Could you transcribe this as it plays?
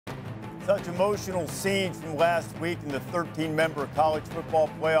Such emotional scenes from last week in the 13-member college football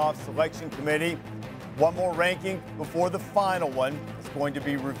playoff selection committee. One more ranking before the final one is going to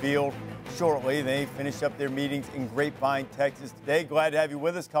be revealed shortly. They finished up their meetings in Grapevine, Texas today. Glad to have you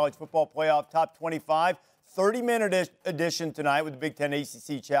with us. College football playoff top 25. 30-minute edition tonight with the Big Ten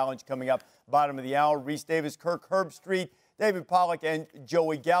ACC Challenge coming up bottom of the hour. Rece Davis, Kirk Herbstreit, David Pollack, and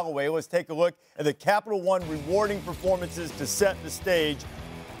Joey Galloway. Let's take a look at the Capital One rewarding performances to set the stage.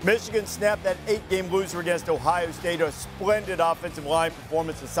 Michigan snapped that 8-game loser against Ohio State. A splendid offensive line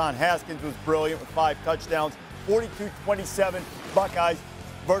performance. Hassan Haskins was brilliant with 5 touchdowns. 42-27, Buckeyes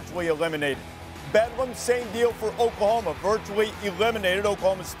virtually eliminated. Bedlam, same deal for Oklahoma, virtually eliminated.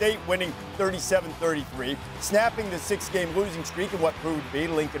 Oklahoma State winning 37-33, snapping the 6-game losing streak in what proved to be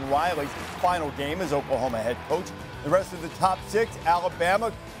Lincoln Riley's final game as Oklahoma head coach. The rest of the top 6,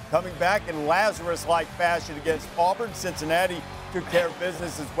 Alabama coming back in Lazarus-like fashion against Auburn. Cincinnati took care of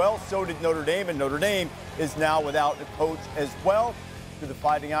business as well. So did Notre Dame, and Notre Dame is now without a coach as well. The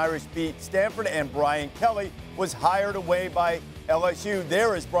Fighting Irish beat Stanford, and Brian Kelly was hired away by LSU.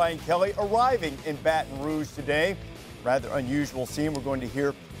 There is Brian Kelly arriving in Baton Rouge today. Rather unusual scene. We're going to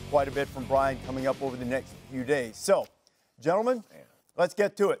hear quite a bit from Brian coming up over the next few days. So, gentlemen, let's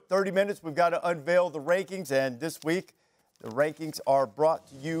get to it. 30 minutes, we've got to unveil the rankings, and this week the rankings are brought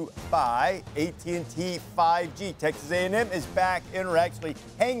to you by AT&T 5G. Texas A&M is back in, or actually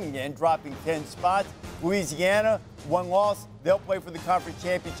hanging in, dropping 10 spots. Louisiana, 1 loss. They'll play for the conference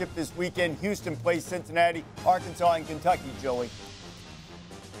championship this weekend. Houston plays Cincinnati, Arkansas, and Kentucky, Joey.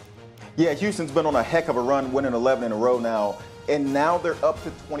 Yeah, Houston's been on a heck of a run, winning 11 in a row now. And now they're up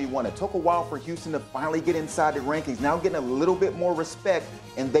to 21. It took a while for Houston to finally get inside the rankings. Now getting a little bit more respect,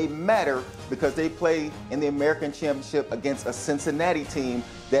 and they matter because they play in the American Championship against a Cincinnati team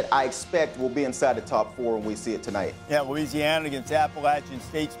that I expect will be inside the top 4 when we see it tonight. Yeah, Louisiana against Appalachian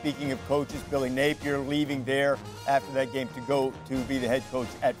State. Speaking of coaches, Billy Napier leaving there after that game to go to be the head coach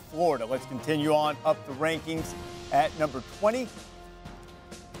at Florida. Let's continue on up the rankings at number 20.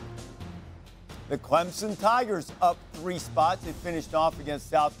 The Clemson Tigers up 3 spots. They finished off against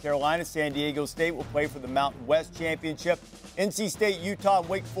South Carolina. San Diego State will play for the Mountain West Championship. NC State, Utah, and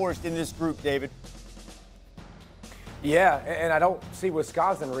Wake Forest in this group, David. Yeah, and I don't see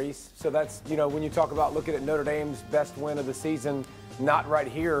Wisconsin, Rece. So that's, you know, when you talk about looking at Notre Dame's best win of the season, not right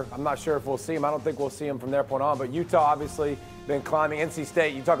here. I'm not sure if we'll see them. I don't think we'll see them from their point on. But Utah obviously been climbing. NC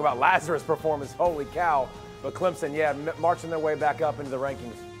State, you talk about Lazarus performance, holy cow. But Clemson, yeah, marching their way back up into the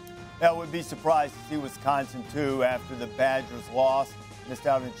rankings. I would be surprised to see Wisconsin, too, after the Badgers loss. Missed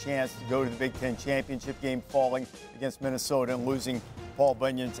out on a chance to go to the Big Ten championship game, falling against Minnesota and losing Paul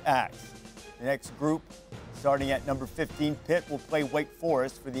Bunyan's axe. The next group, starting at number 15, Pitt will play Wake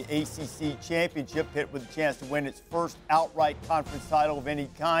Forest for the ACC championship. Pitt with a chance to win its first outright conference title of any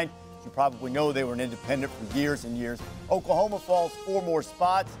kind. As you probably know, they were an independent for years and years. Oklahoma falls 4 more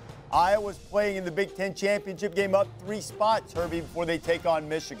spots. Iowa's playing in the Big Ten championship game, up 3 spots, Herbie, before they take on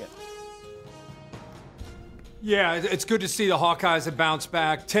Michigan. Yeah, it's good to see the Hawkeyes have bounced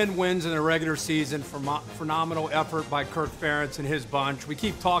back. 10 wins in the regular season. Phenomenal effort by Kirk Ferentz and his bunch. We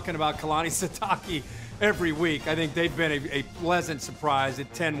keep talking about Kalani Sitake every week. I think they've been a pleasant surprise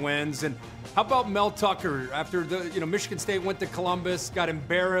at 10 wins. And how about Mel Tucker? After Michigan State went to Columbus, got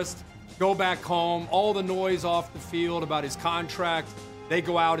embarrassed, go back home, all the noise off the field about his contract. They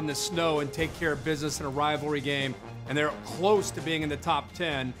go out in the snow and take care of business in a rivalry game, and they're close to being in the top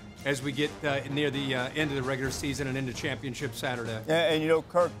 10 as we get near the end of the regular season and into championship Saturday. And you know,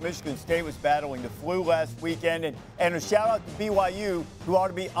 Kirk, Michigan State was battling the flu last weekend, and a shout out to BYU, who ought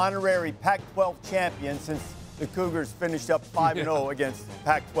to be honorary Pac-12 champions since the Cougars finished up 5-0 against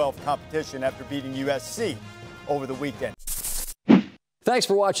Pac-12 competition after beating USC over the weekend. Thanks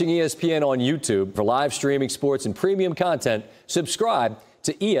for watching ESPN on YouTube. For live streaming sports and premium content, subscribe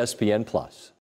to ESPN+.